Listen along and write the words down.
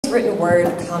written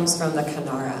word comes from the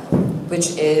Kanara,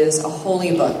 which is a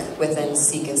holy book within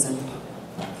Sikhism.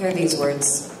 Hear these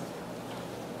words.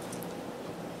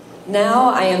 Now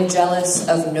I am jealous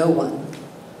of no one,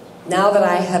 now that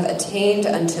I have attained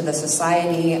unto the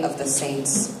society of the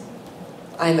saints.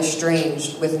 I am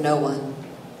estranged with no one,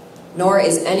 nor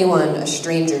is anyone a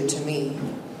stranger to me.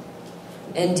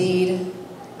 Indeed,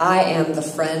 I am the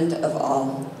friend of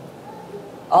all.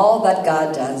 All that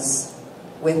God does,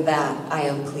 with that I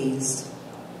am pleased.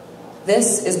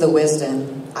 This is the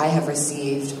wisdom I have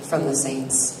received from the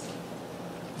saints.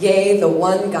 Yea, the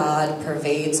one God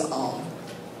pervades all,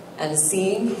 and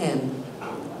seeing him,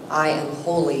 I am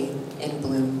wholly in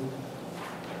bloom.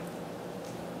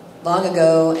 Long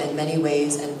ago, in many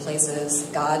ways and places,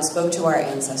 God spoke to our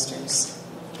ancestors.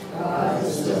 God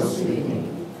is still speaking.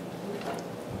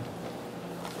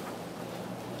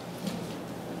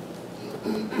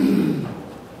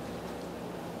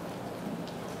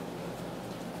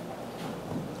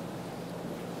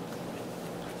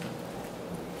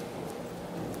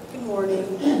 Good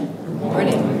morning. Good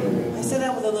morning. I said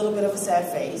that with a little bit of a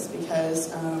sad face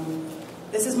because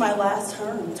this is my last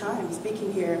time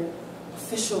speaking here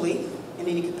officially in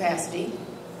any capacity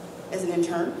as an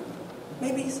intern.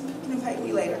 Maybe you can invite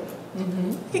me later.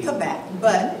 You can come back,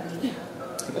 but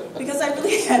because I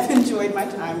really have enjoyed my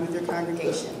time with your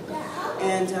congregation.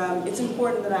 And it's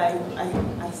important that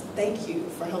I thank you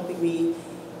for helping me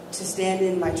to stand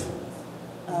in my truth.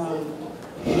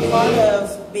 Part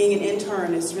of being an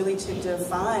intern is really to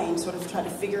define, sort of try to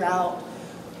figure out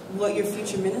what your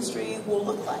future ministry will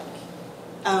look like.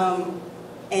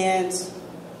 And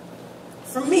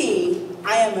for me,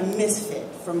 I am a misfit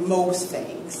for most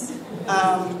things.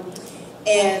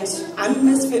 And I'm a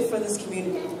misfit for this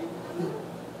community.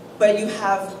 But you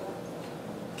have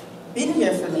been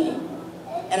here for me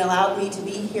and allowed me to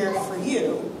be here for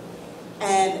you,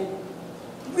 and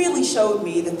really showed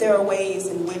me that there are ways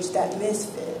in which that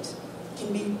misfit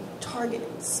can be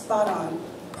targeted, spot on,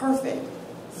 perfect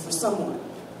for someone,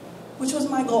 which was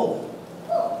my goal.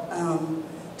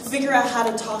 To figure out how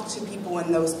to talk to people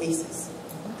in those spaces,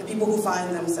 the people who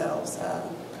find themselves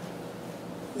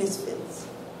misfits.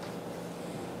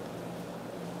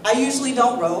 I usually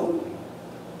don't row.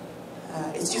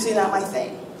 It's usually not my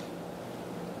thing.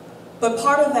 But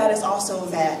part of that is also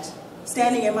that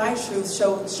standing in my truth,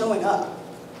 showing up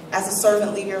as a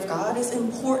servant leader of God is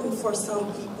important for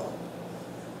some people.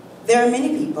 There are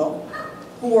many people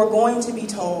who are going to be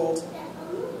told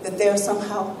that they're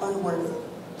somehow unworthy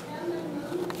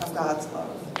of God's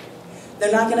love.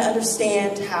 They're not going to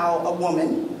understand how a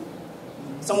woman,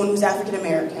 someone who's African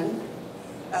American,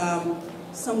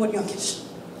 somewhat youngish,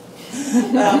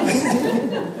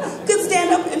 could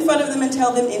stand up in front of them and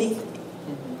tell them anything.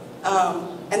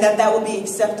 And that would be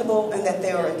acceptable and that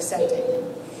they are accepting.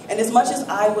 And as much as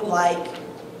I would like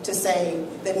to say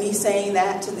that me saying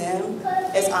that to them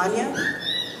as Anya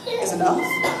is enough,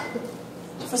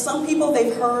 for some people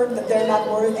they've heard that they're not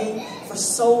worthy for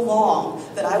so long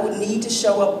that I would need to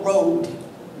show up robed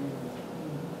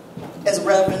as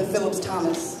Reverend Philips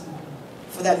Thomas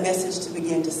for that message to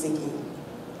begin to sink in.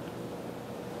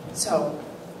 So,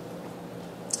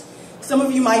 some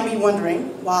of you might be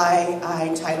wondering why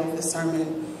I titled this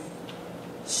sermon,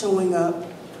 Showing Up,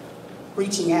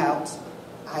 Reaching Out,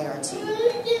 IRT.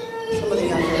 Some of the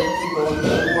younger people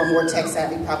who are more tech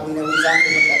savvy probably know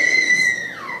exactly what that means.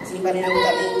 Does anybody know what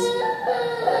that means?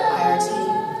 IRT?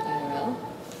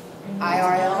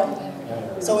 IRL?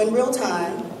 So in real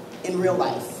time, in real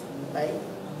life, right?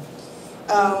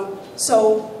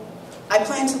 So I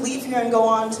plan to leave here and go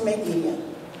on to make media.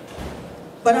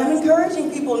 But I'm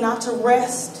encouraging people not to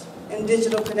rest in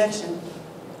digital connection,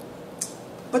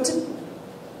 but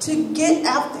to get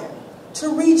out there, to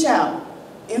reach out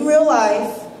in real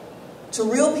life to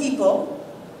real people.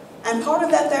 And part of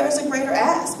that there is a greater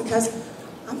ask, because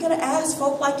I'm going to ask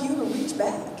folk like you to reach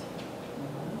back.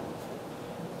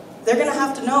 They're going to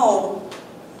have to know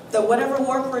that whatever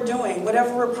work we're doing,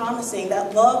 whatever we're promising,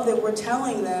 that love that we're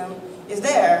telling them is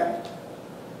there,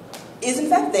 is in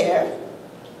fact there.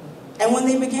 And when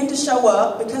they begin to show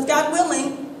up, because God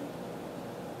willing,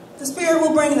 the Spirit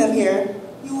will bring them here,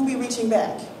 you will be reaching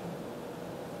back.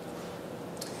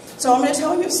 So I'm going to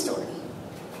tell you a story.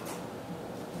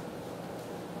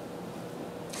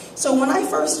 So when I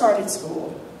first started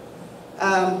school,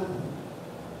 I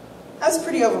was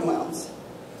pretty overwhelmed.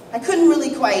 I couldn't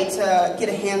really quite get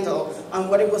a handle on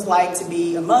what it was like to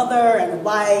be a mother and a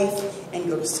wife and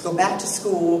go back to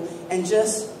school, and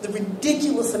just the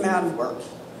ridiculous amount of work.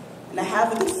 And I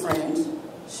have a good friend.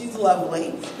 She's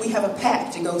lovely. We have a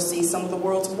pact to go see some of the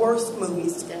world's worst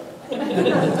movies together.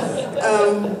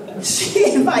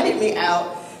 She invited me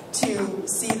out to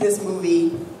see this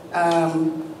movie.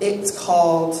 It's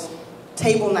called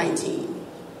Table 19.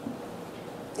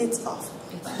 It's awful.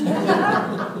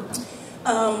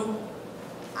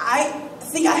 I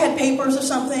think I had papers or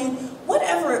something.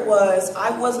 Whatever it was,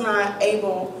 I was not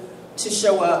able to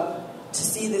show up to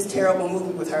see this terrible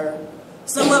movie with her.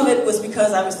 Some of it was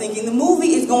because I was thinking the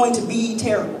movie is going to be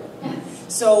terrible.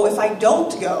 So if I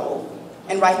don't go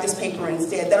and write this paper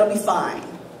instead, that'll be fine.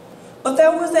 But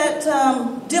there was that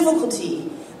difficulty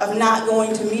of not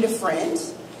going to meet a friend,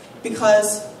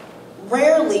 because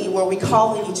rarely were we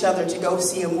calling each other to go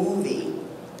see a movie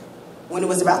when it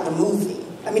was about the movie.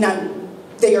 I mean,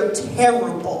 they are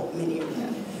terrible, many of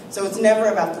them. So it's never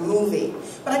about the movie.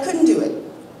 But I couldn't do it.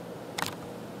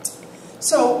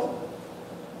 So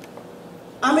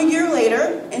I'm a year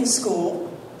later in school,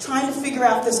 trying to figure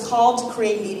out this call to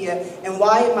create media and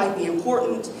why it might be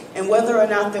important and whether or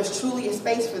not there's truly a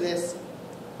space for this,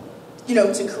 you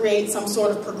know, to create some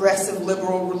sort of progressive,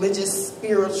 liberal, religious,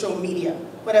 spiritual media,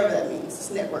 whatever that means,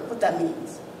 this network, what that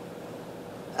means.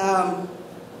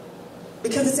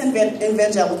 Because it's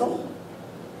evangelical,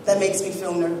 that makes me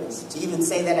feel nervous to even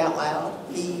say that out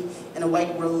loud, me in a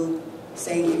white robe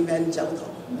saying evangelical.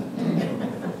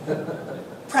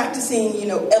 Practicing, you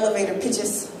know, elevator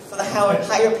pitches for the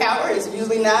higher power is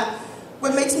usually not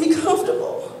what makes me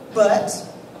comfortable. But,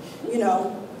 you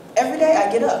know, every day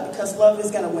I get up because love is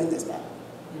going to win this battle.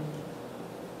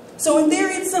 So in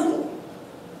theory, it's simple.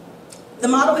 The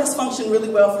model has functioned really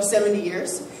well for 70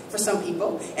 years for some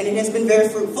people, and it has been very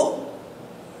fruitful.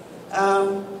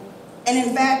 And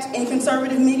in fact, in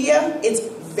conservative media, it's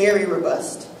very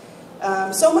robust.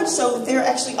 So much so that they're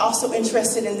actually also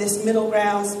interested in this middle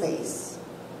ground space.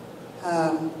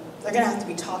 They're going to have to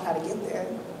be taught how to get there.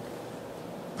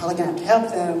 Probably going to have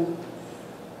to help them.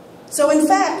 So in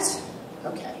fact,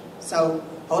 okay, so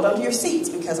hold on to your seats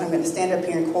because I'm going to stand up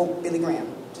here and quote Billy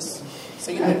Graham. Just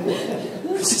so you know,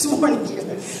 I'm just warning you.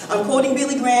 I'm quoting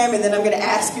Billy Graham, and then I'm going to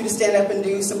ask you to stand up and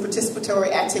do some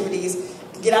participatory activities,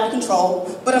 get out of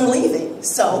control, but I'm leaving,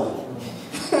 so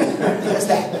there's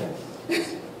that.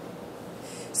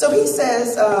 So he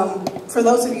says, for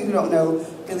those of you who don't know,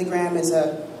 Billy Graham is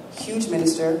a huge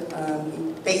minister.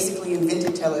 He basically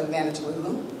invented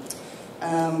televangelism.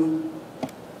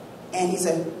 And he's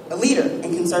a leader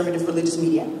in conservative religious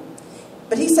media.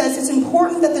 But he says it's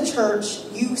important that the church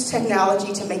use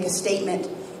technology to make a statement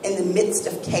in the midst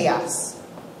of chaos,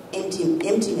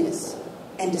 emptiness,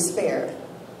 and despair.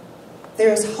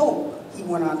 There is hope, he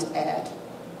went on to add.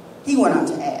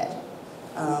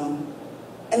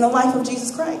 In the life of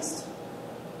Jesus Christ,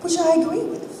 which I agree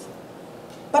with.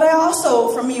 But I also,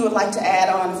 for me, would like to add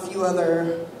on a few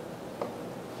other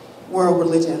world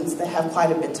religions that have quite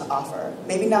a bit to offer.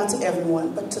 Maybe not to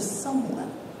everyone, but to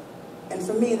someone. And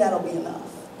for me, that'll be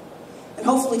enough. And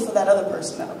hopefully for that other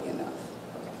person, that'll be enough.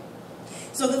 Okay.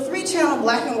 So the 3-channel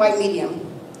black and white medium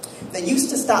that used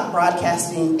to stop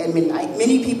broadcasting at midnight,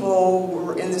 many people who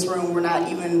were in this room were not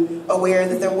even aware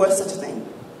that there was such a thing,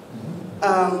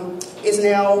 is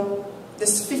now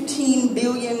this 15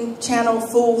 billion channel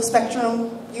full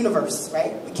spectrum universe,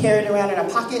 right? We carry it around in our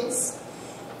pockets.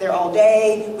 They're all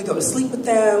day. We go to sleep with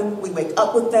them. We wake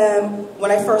up with them. When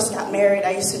I first got married,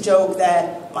 I used to joke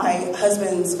that my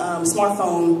husband's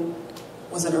smartphone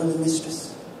was an early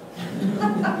mistress.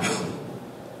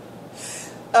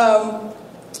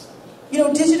 You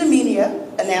know, digital media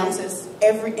announces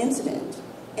every incident,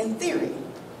 in theory,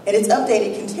 and it's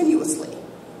updated continuously.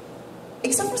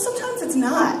 Except for sometimes it's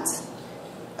not.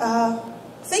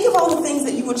 Think of all the things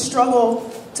that you would struggle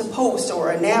to post or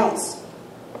announce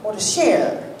or to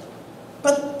share,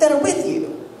 but that are with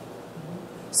you.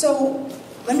 So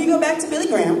let me go back to Billy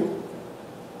Graham.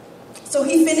 So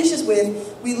he finishes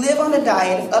with, we live on a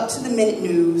diet of up-to-the-minute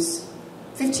news,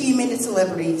 15-minute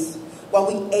celebrities, while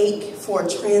we ache for a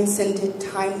transcendent,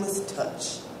 timeless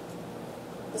touch.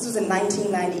 This was in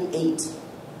 1998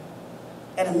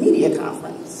 at a media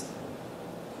conference.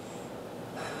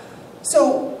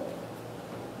 So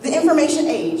the information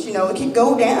age, you know, it can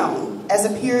go down as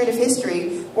a period of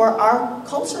history where our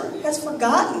culture has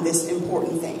forgotten this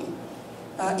important thing.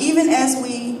 Even as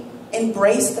we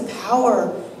embrace the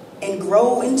power and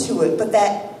grow into it, but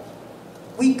that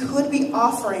we could be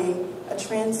offering a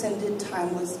transcendent,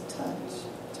 timeless touch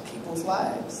to people's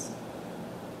lives.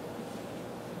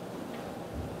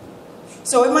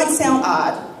 So it might sound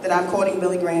odd that I'm quoting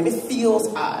Billy Graham. It feels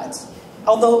odd.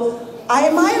 Although I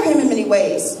admire him in many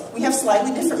ways. We have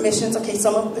slightly different missions. Okay,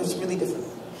 there's really different.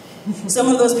 Some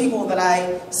of those people that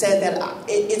I said that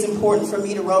it's important for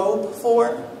me to robe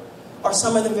for are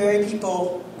some of the very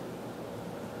people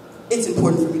it's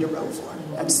important for me to root for.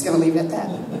 I'm just going to leave it at that.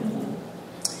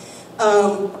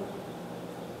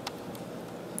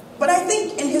 But I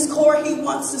think in his core, he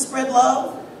wants to spread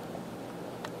love.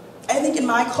 I think in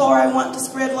my core, I want to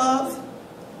spread love.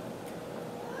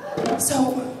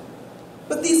 So,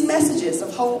 with these messages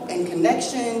of hope and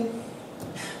connection,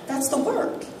 that's the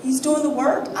work. He's doing the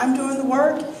work. I'm doing the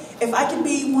work. If I could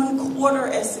be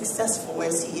 1/4 as successful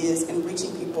as he is in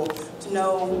reaching people to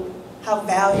know how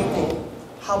valuable,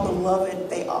 how beloved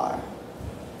they are,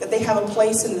 that they have a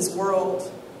place in this world,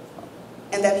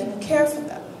 and that people care for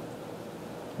them.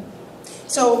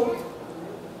 So,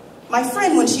 my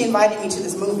friend, when she invited me to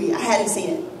this movie, I hadn't seen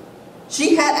it.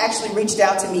 She had actually reached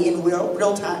out to me in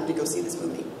real time to go see this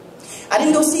movie. I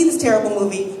didn't go see this terrible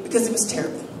movie because it was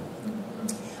terrible.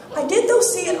 I did, though,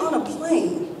 see it on a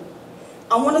plane,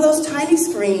 on one of those tiny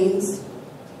screens,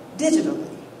 digitally.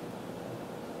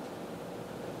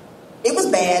 It was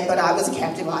bad, but I was a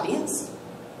captive audience.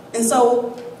 And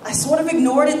so I sort of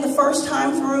ignored it the first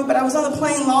time through, but I was on the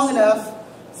plane long enough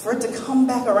for it to come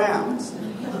back around.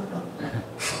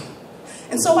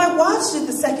 And so I watched it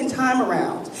the second time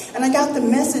around, and I got the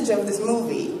message of this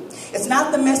movie. It's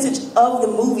not the message of the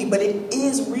movie, but it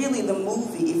is really the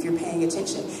movie if you're paying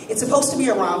attention. It's supposed to be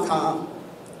a rom-com.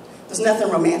 There's nothing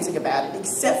romantic about it,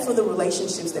 except for the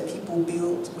relationships that people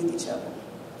build with each other.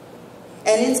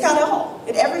 And it's got all,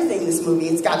 everything in this movie.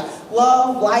 It's got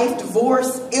love, life,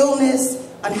 divorce, illness,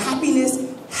 unhappiness,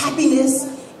 happiness.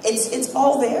 It's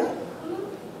all there.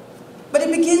 But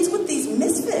it begins with these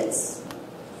misfits.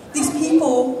 These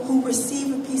people who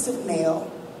receive a piece of mail,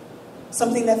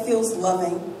 something that feels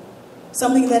loving,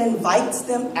 something that invites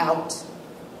them out,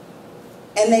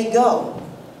 and they go.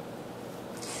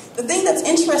 The thing that's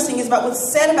interesting is about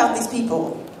what's said about these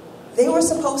people. They were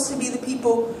supposed to be the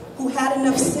people who had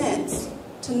enough sense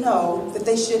to know that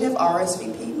they should have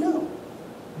RSVP'd no.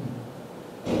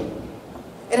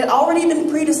 It had already been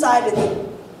pre-decided that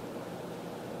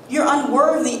you're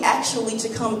unworthy actually to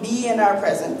come be in our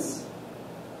presence.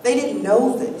 They didn't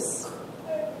know this.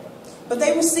 But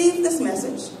they received this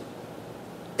message.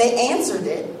 They answered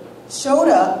it, showed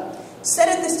up, sat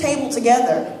at this table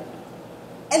together,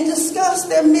 and discussed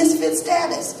their misfit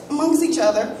status amongst each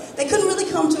other. They couldn't really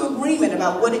come to agreement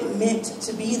about what it meant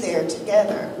to be there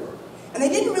together. And they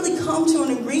didn't really come to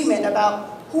an agreement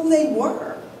about who they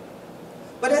were.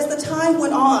 But as the time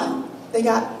went on, they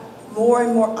got more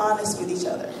and more honest with each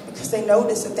other because they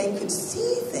noticed that they could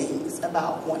see things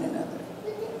about one another.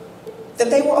 That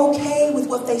they were okay with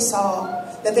what they saw,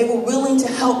 that they were willing to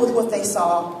help with what they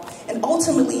saw, and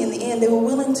ultimately, in the end, they were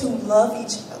willing to love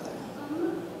each other.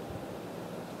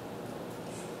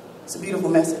 It's a beautiful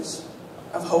message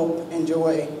of hope and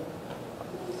joy.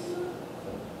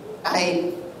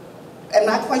 I am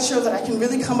not quite sure that I can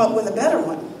really come up with a better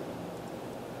one.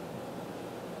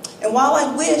 And while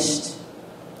I wished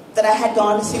that I had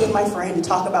gone to see with my friend to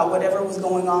talk about whatever was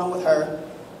going on with her,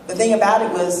 the thing about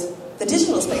it was, the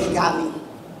digital space got me.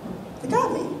 It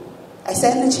got me. I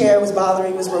sat in the chair, it was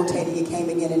bothering, it was rotating, it came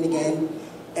again and again,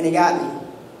 and it got me.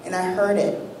 And I heard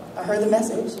it. I heard the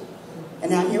message.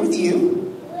 And now I'm here with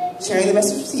you, sharing the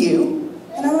message with you,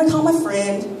 and I'm going to call my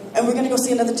friend, and we're going to go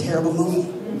see another terrible movie.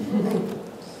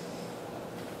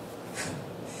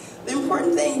 The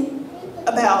important thing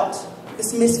about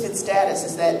this misfit status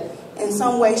is that in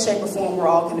some way, shape, or form, we're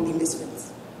all going to be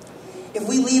misfits. If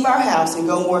we leave our house and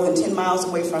go more than 10 miles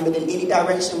away from it in any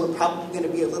direction, we're probably going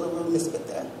to be a little misfit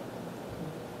there.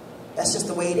 That's just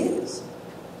the way it is.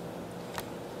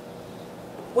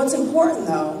 What's important,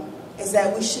 though, is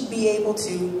that we should be able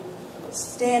to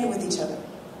stand with each other.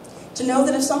 To know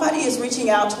that if somebody is reaching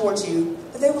out towards you,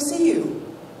 that they will see you.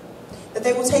 That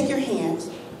they will take your hand.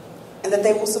 And that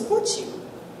they will support you.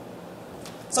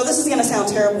 So this is going to sound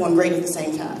terrible and great at the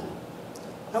same time.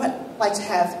 I would like to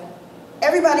have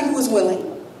everybody who is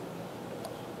willing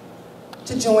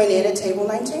to join in at table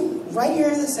 19, right here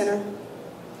in the center.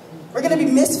 We're going to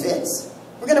be misfits.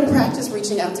 We're going to practice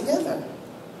reaching out together.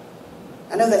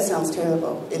 I know that sounds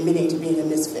terrible, admitting to being a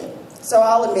misfit. So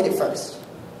I'll admit it first.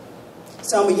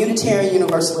 So I'm a Unitarian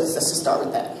Universalist. Let's just start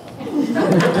with that.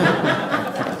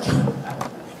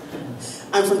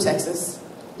 I'm from Texas.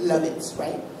 Love it,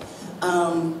 right?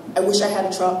 I wish I had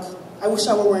a truck. I wish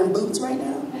I were wearing boots right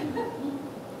now.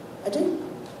 I do.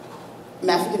 I'm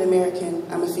African American.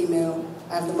 I'm a female.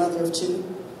 I have the mother of two.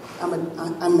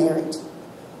 I'm married.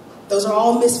 Those are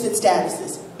all misfit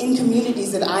statuses in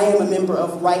communities that I am a member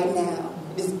of right now.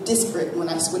 It is disparate when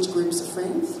I switch groups of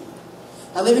friends.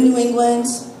 I live in New England.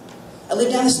 I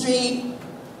live down the street.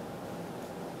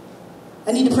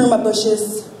 I need to prune my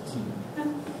bushes.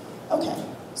 Okay,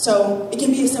 so it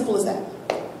can be as simple as that.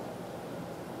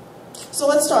 So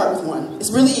let's start with one.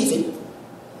 It's really easy.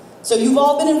 So you've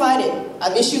all been invited.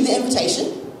 I've issued the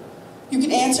invitation. You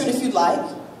can answer it if you'd like.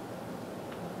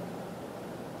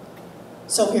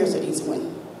 So here's an easy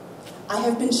one. I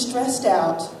have been stressed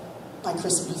out by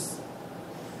Christmas.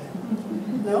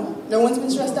 No? No one's been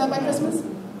stressed out by Christmas?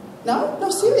 No? No,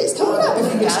 serious. Come on up if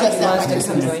you've been stressed out by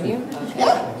Christmas. Join you? Okay.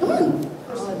 Yeah, come on.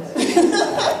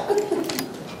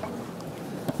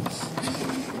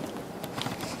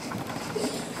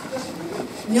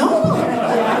 No.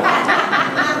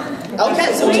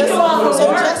 Okay, so just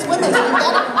women. So you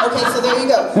got it. Okay, so there you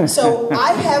go. So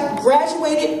I have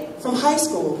graduated from high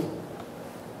school.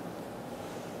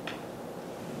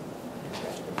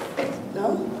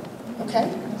 No?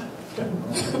 Okay.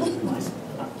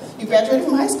 You graduated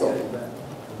from high school?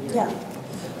 Yeah.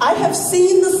 I have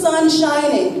seen the sun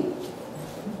shining.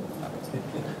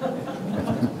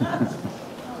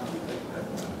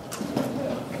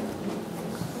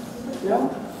 No?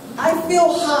 I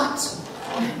feel hot.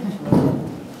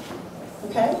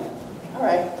 Okay? All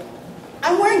right.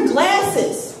 I'm wearing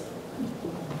glasses.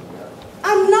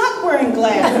 I'm not wearing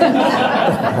glasses.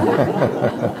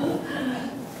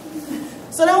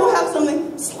 So now we'll have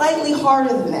something slightly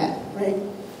harder than that, right?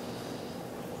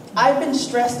 I've been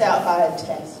stressed out by a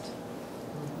test.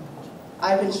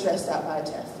 I've been stressed out by a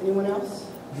test. Anyone else?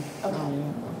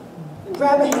 Okay.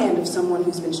 Grab a hand of someone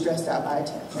who's been stressed out by a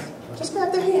test. Just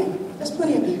grab their hand. There's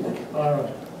plenty of people. All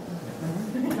right.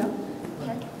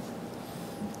 Okay.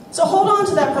 So hold on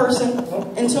to that person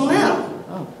until now.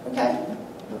 Okay?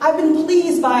 I've been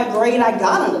pleased by a grade I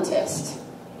got on the test.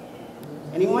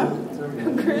 Anyone?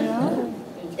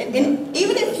 And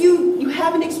even if you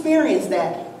haven't experienced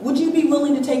that, would you be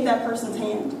willing to take that person's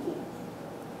hand?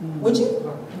 Would you?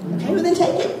 Okay, well then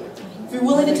take it. If you're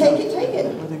willing to take it, take it.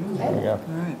 Okay? All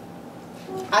right.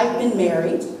 I've been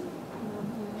married.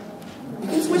 You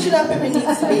can switch it up if it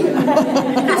needs to be. You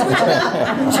can switch it up.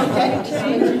 Okay?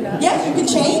 Yeah, you can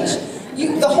change.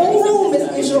 The whole room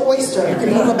is your oyster. You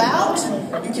can move about.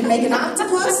 You can make an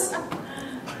octopus.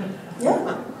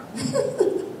 Yeah.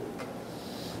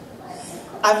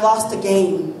 I've lost a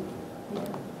game.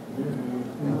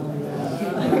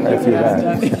 I feel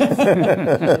that.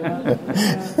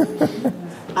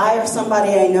 I or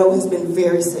somebody I know has been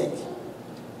very sick.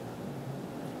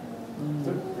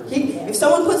 If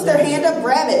someone puts their hand up,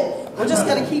 grab it. We're just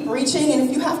going to keep reaching, and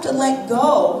if you have to let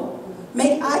go,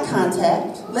 make eye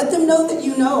contact, let them know that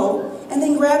you know, and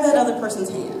then grab that other person's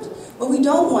hand. What we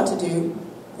don't want to do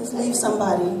is leave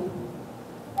somebody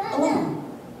alone.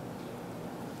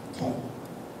 Okay?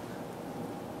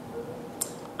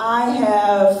 I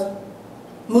have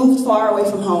moved far away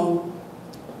from home.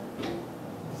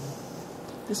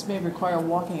 This may require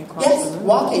walking across Yes, the room.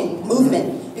 walking,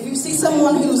 movement. If you see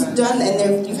someone who's done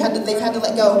and they've had to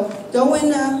let go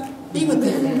and be with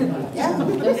them. Yeah,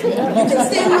 you can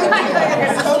stand right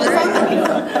there. It's totally fine.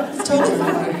 It's totally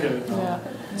fine. Yeah.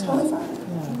 It's totally fine.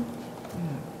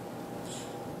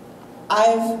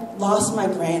 I've lost my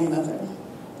grandmother.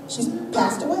 She's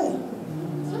passed away.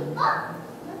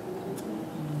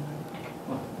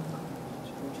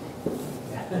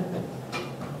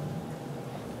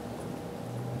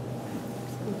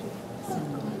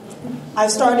 I've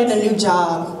started a new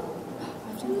job.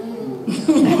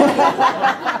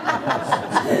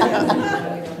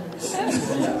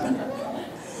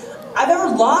 I've ever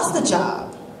lost a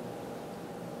job.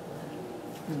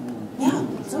 Yeah,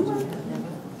 somewhere.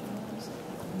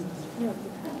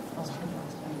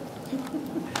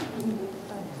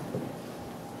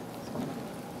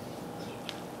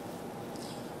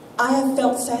 I have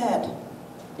felt sad.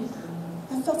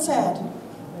 I felt sad.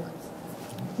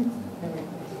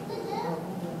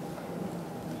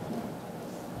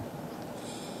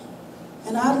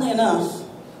 And oddly enough,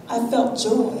 I felt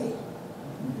joy.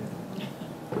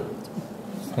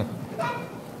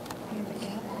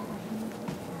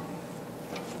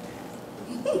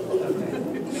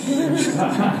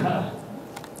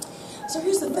 So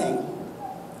here's the thing.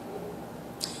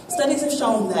 Studies have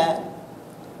shown that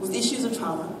with issues of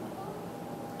trauma,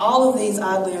 all of these,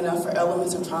 oddly enough, are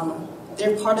elements of trauma.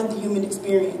 They're part of the human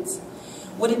experience.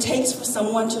 What it takes for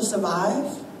someone to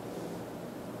survive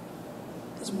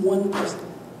is one person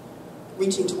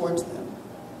reaching towards them.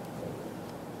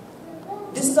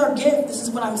 This is our gift. This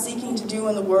is what I'm seeking to do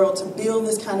in the world, to build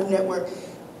this kind of network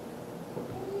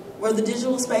where the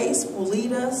digital space will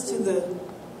lead us to the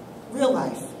real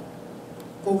life,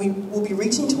 where we will be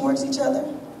reaching towards each other,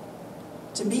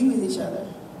 to be with each other.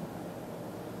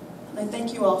 And I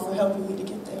thank you all for helping me to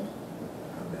get there.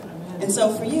 And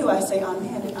so for you, I say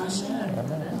amen and ashe.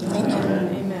 Thank you.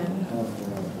 Amen.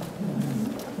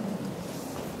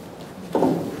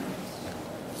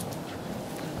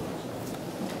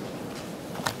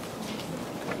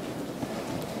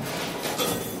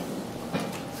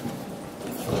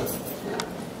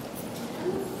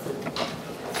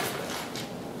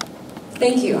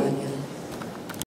 Thank you, Anya.